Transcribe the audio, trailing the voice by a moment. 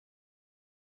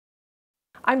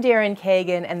I'm Daryn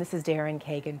Kagan, and this is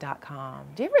DarynKagan.com.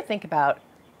 Do you ever think about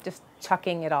just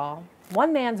chucking it all?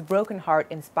 One man's broken heart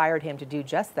inspired him to do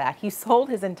just that. He sold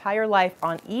his entire life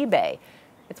on eBay.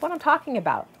 It's what I'm talking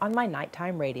about on my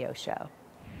nighttime radio show.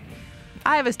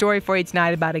 I have a story for you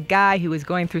tonight about a guy who was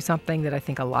going through something that I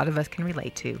think a lot of us can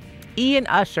relate to. Ian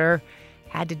Usher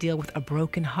had to deal with a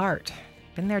broken heart.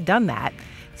 Been there, done that.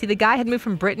 See, the guy had moved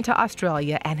from Britain to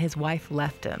Australia and his wife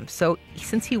left him. So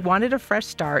since he wanted a fresh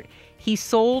start, he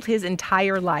sold his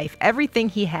entire life, everything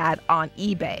he had, on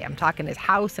eBay. I'm talking his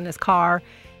house and his car.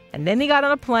 And then he got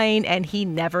on a plane and he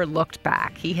never looked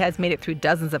back. He has made it through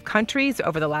dozens of countries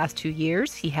over the last 2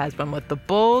 years. He has run with the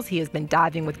bulls. He has been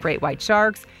diving with great white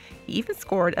sharks. He even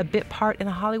scored a bit part in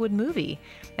a Hollywood movie.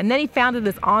 And then he founded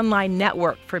this online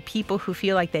network for people who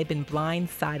feel like they've been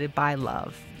blindsided by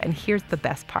love. And here's the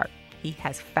best part. He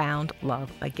has found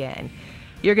love again.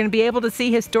 You're going to be able to see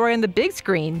his story on the big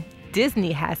screen.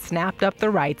 Disney has snapped up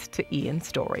the rights to Ian's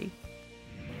story.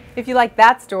 If you like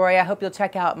that story, I hope you'll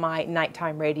check out my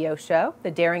nighttime radio show.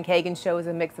 The Daryn Kagan Show is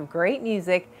a mix of great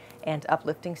music and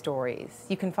uplifting stories.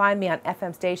 You can find me on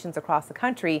FM stations across the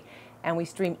country, and we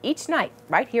stream each night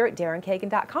right here at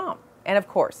DarynKagan.com. And of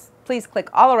course, please click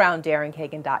all around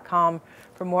DarynKagan.com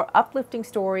for more uplifting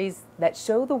stories that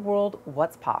show the world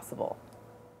what's possible.